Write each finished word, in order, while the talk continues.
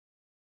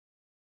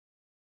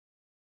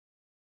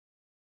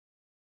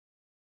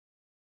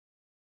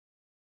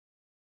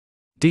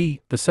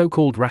D. The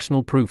so-called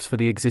rational proofs for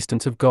the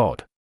existence of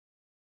God.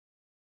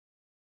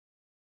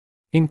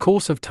 In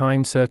course of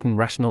time, certain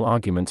rational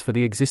arguments for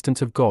the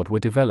existence of God were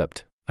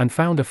developed, and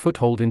found a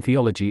foothold in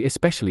theology,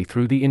 especially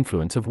through the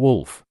influence of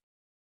Wolff.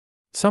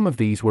 Some of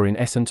these were in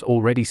essence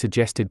already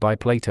suggested by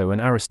Plato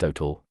and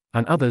Aristotle,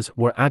 and others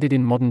were added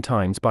in modern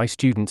times by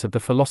students of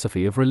the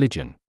philosophy of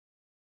religion.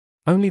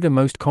 Only the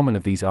most common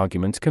of these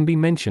arguments can be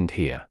mentioned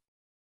here.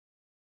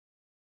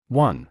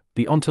 1.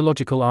 The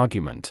ontological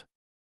argument.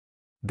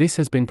 This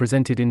has been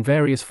presented in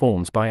various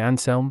forms by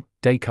Anselm,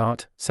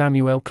 Descartes,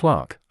 Samuel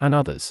Clarke, and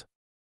others.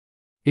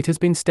 It has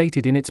been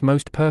stated in its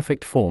most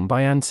perfect form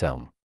by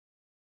Anselm.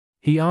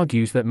 He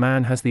argues that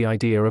man has the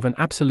idea of an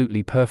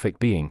absolutely perfect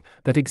being,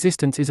 that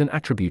existence is an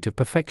attribute of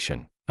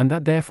perfection, and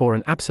that therefore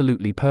an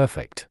absolutely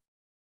perfect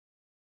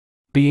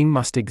being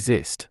must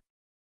exist.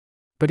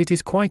 But it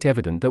is quite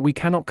evident that we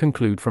cannot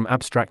conclude from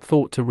abstract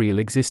thought to real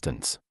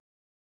existence.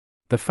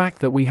 The fact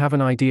that we have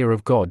an idea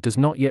of God does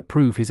not yet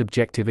prove his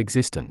objective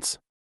existence.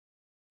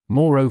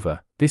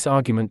 Moreover, this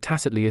argument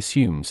tacitly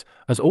assumes,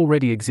 as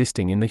already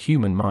existing in the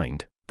human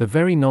mind, the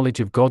very knowledge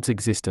of God's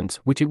existence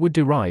which it would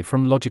derive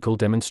from logical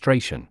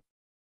demonstration.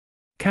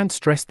 Kant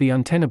stressed the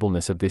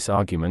untenableness of this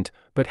argument,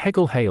 but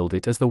Hegel hailed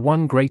it as the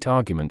one great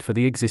argument for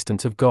the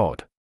existence of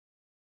God.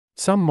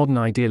 Some modern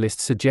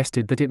idealists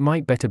suggested that it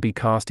might better be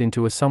cast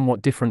into a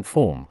somewhat different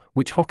form,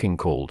 which Hocking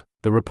called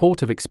the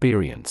report of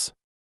experience.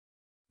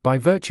 By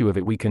virtue of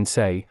it we can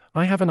say,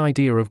 I have an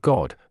idea of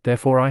God,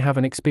 therefore I have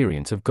an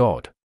experience of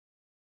God.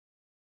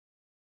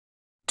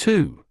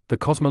 2. The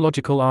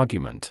cosmological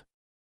argument.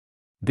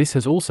 This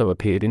has also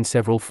appeared in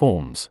several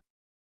forms.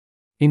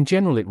 In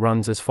general it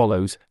runs as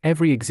follows: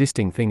 every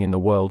existing thing in the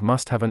world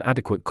must have an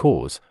adequate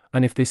cause,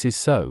 and if this is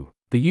so,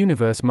 the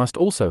universe must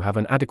also have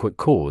an adequate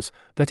cause,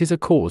 that is a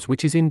cause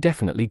which is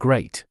indefinitely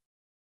great.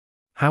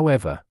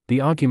 However,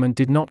 the argument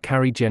did not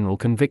carry general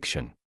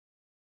conviction.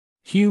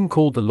 Hume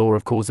called the law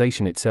of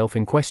causation itself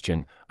in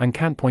question, and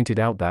Kant pointed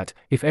out that,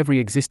 if every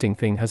existing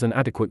thing has an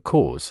adequate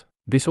cause,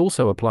 this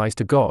also applies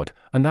to God,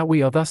 and that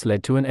we are thus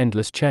led to an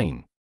endless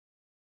chain.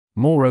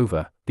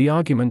 Moreover, the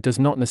argument does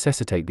not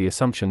necessitate the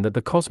assumption that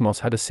the cosmos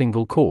had a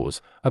single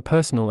cause, a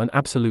personal and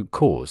absolute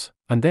cause,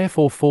 and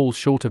therefore falls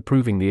short of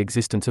proving the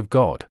existence of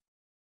God.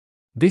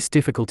 This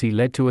difficulty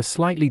led to a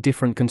slightly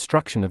different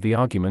construction of the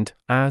argument,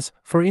 as,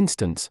 for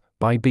instance,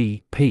 by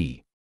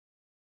B.P.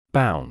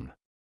 Bown.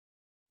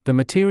 The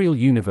material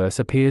universe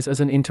appears as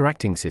an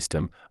interacting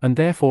system, and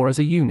therefore as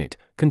a unit,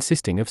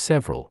 consisting of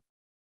several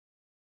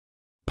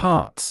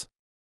parts.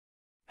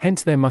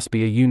 Hence there must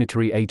be a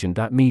unitary agent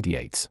that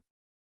mediates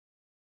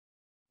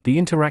the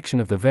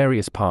interaction of the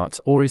various parts,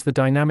 or is the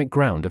dynamic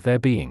ground of their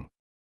being.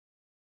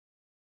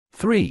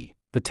 3.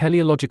 The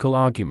teleological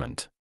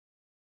argument.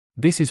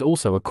 This is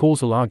also a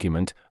causal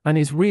argument, and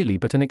is really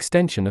but an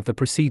extension of the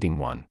preceding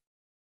one.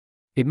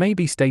 It may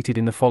be stated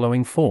in the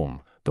following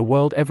form: the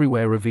world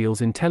everywhere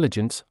reveals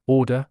intelligence,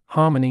 order,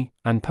 harmony,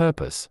 and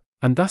purpose,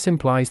 and thus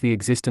implies the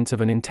existence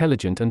of an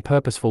intelligent and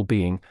purposeful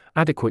being,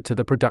 adequate to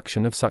the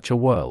production of such a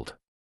world.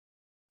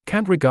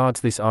 Kant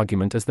regards this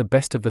argument as the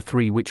best of the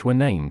three which were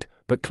named,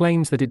 but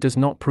claims that it does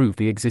not prove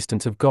the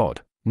existence of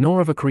God, nor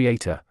of a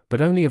creator,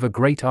 but only of a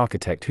great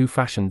architect who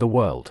fashioned the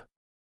world.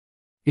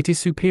 It is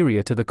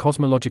superior to the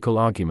cosmological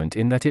argument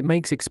in that it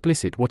makes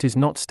explicit what is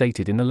not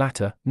stated in the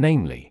latter,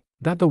 namely,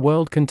 that the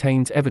world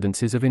contains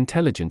evidences of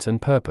intelligence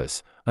and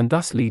purpose, and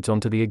thus leads on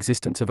to the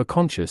existence of a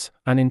conscious,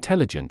 an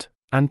intelligent,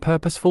 and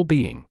purposeful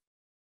being.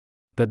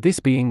 That this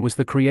being was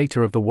the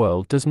creator of the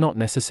world does not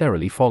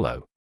necessarily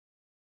follow.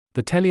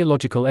 The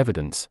teleological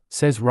evidence,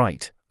 says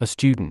Wright, a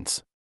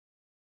student's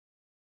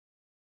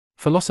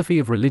Philosophy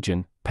of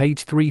Religion,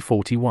 page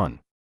 341,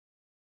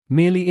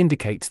 merely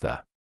indicates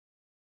the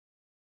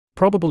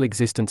probable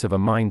existence of a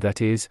mind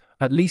that is,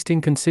 at least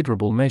in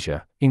considerable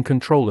measure, in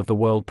control of the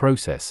world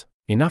process,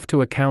 enough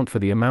to account for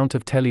the amount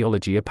of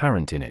teleology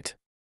apparent in it.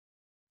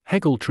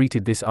 Hegel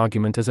treated this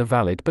argument as a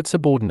valid but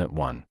subordinate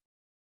one.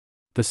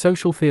 The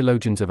social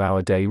theologians of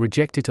our day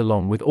reject it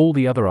along with all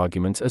the other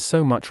arguments as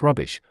so much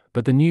rubbish,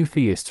 but the new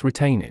theists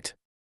retain it.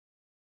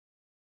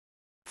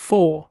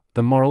 4.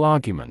 The moral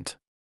argument.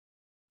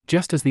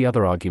 Just as the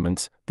other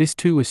arguments, this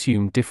too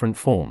assumed different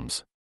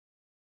forms.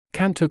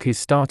 Kant took his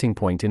starting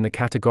point in the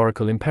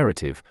categorical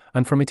imperative,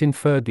 and from it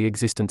inferred the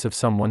existence of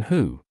someone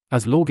who,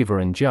 as lawgiver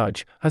and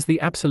judge, has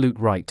the absolute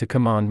right to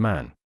command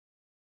man.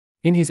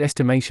 In his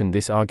estimation,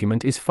 this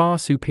argument is far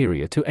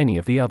superior to any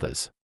of the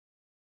others.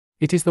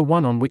 It is the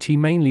one on which he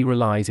mainly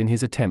relies in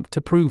his attempt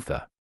to prove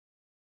the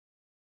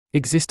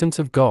existence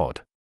of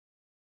God.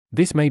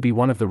 This may be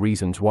one of the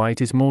reasons why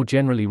it is more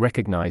generally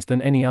recognized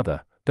than any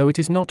other, though it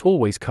is not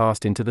always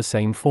cast into the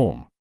same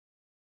form.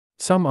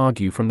 Some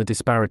argue from the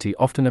disparity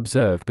often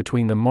observed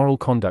between the moral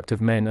conduct of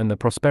men and the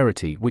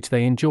prosperity which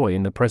they enjoy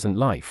in the present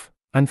life,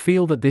 and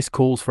feel that this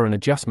calls for an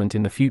adjustment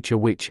in the future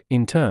which,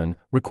 in turn,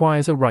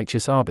 requires a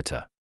righteous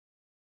arbiter.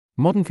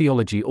 Modern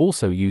theology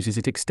also uses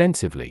it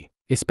extensively,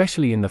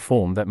 especially in the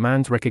form that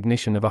man's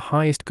recognition of a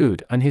highest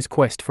good and his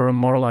quest for a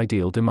moral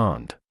ideal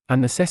demand,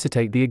 and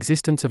necessitate the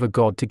existence of a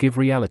God to give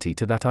reality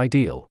to that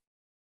ideal.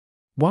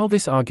 While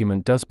this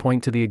argument does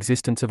point to the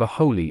existence of a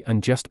holy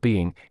and just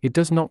being, it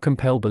does not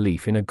compel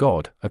belief in a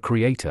God, a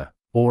creator,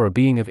 or a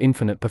being of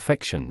infinite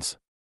perfections.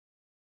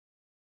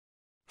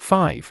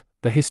 5.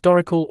 The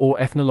historical or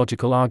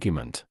ethnological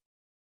argument.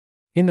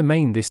 In the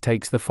main, this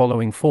takes the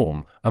following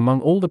form: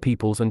 among all the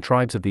peoples and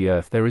tribes of the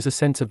earth there is a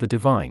sense of the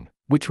divine,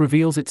 which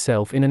reveals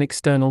itself in an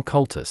external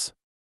cultus.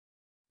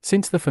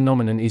 Since the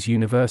phenomenon is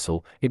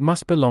universal, it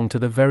must belong to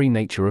the very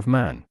nature of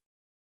man.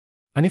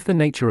 And if the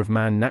nature of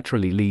man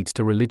naturally leads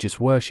to religious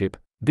worship,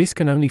 this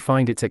can only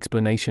find its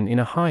explanation in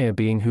a higher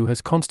being who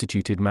has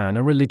constituted man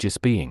a religious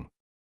being.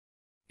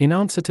 In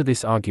answer to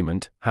this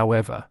argument,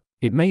 however,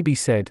 it may be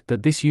said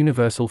that this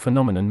universal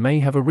phenomenon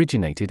may have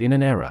originated in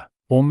an error,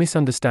 or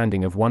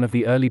misunderstanding of one of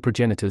the early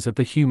progenitors of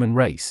the human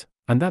race,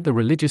 and that the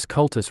religious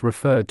cultus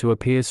referred to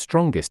appears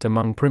strongest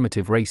among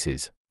primitive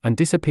races, and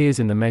disappears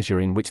in the measure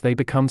in which they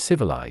become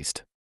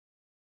civilized.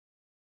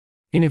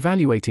 In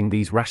evaluating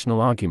these rational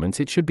arguments,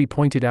 it should be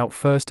pointed out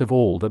first of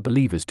all that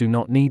believers do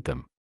not need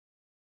them.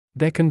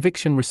 Their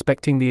conviction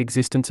respecting the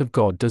existence of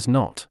God does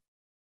not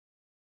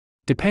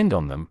depend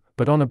on them,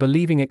 but on a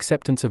believing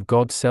acceptance of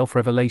God's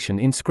self-revelation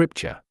in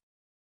Scripture.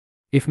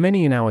 If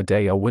many in our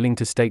day are willing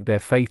to stake their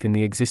faith in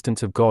the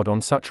existence of God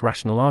on such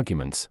rational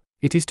arguments,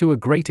 it is to a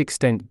great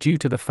extent due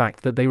to the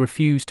fact that they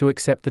refuse to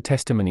accept the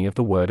testimony of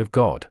the Word of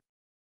God.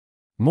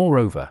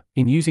 Moreover,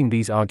 in using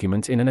these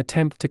arguments in an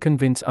attempt to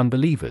convince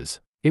unbelievers,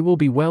 it will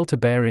be well to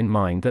bear in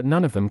mind that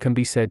none of them can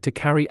be said to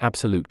carry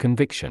absolute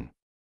conviction.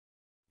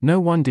 No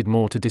one did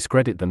more to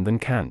discredit them than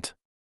Kant.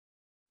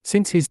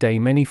 Since his day,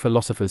 many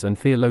philosophers and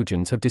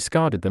theologians have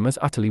discarded them as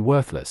utterly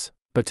worthless,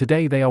 but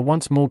today they are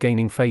once more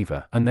gaining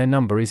favor and their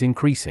number is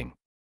increasing.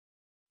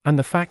 And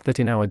the fact that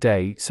in our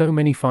day so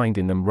many find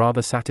in them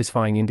rather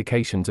satisfying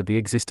indications of the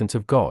existence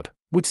of God,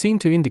 would seem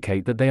to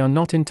indicate that they are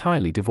not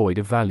entirely devoid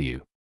of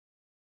value.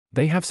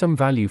 They have some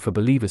value for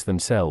believers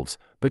themselves,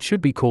 but should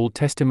be called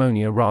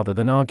testimonia rather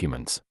than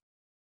arguments.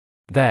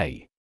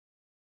 They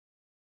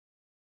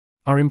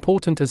are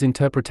important as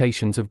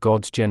interpretations of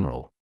God's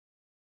general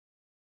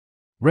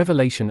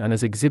revelation and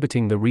as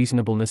exhibiting the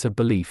reasonableness of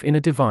belief in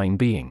a divine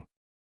being.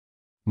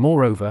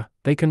 Moreover,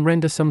 they can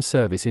render some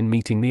service in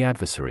meeting the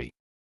adversary.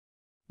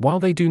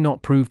 While they do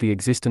not prove the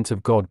existence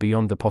of God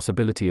beyond the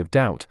possibility of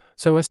doubt,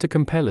 so as to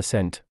compel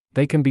assent,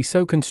 they can be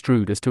so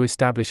construed as to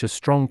establish a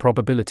strong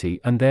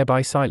probability and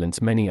thereby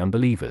silence many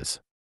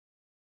unbelievers.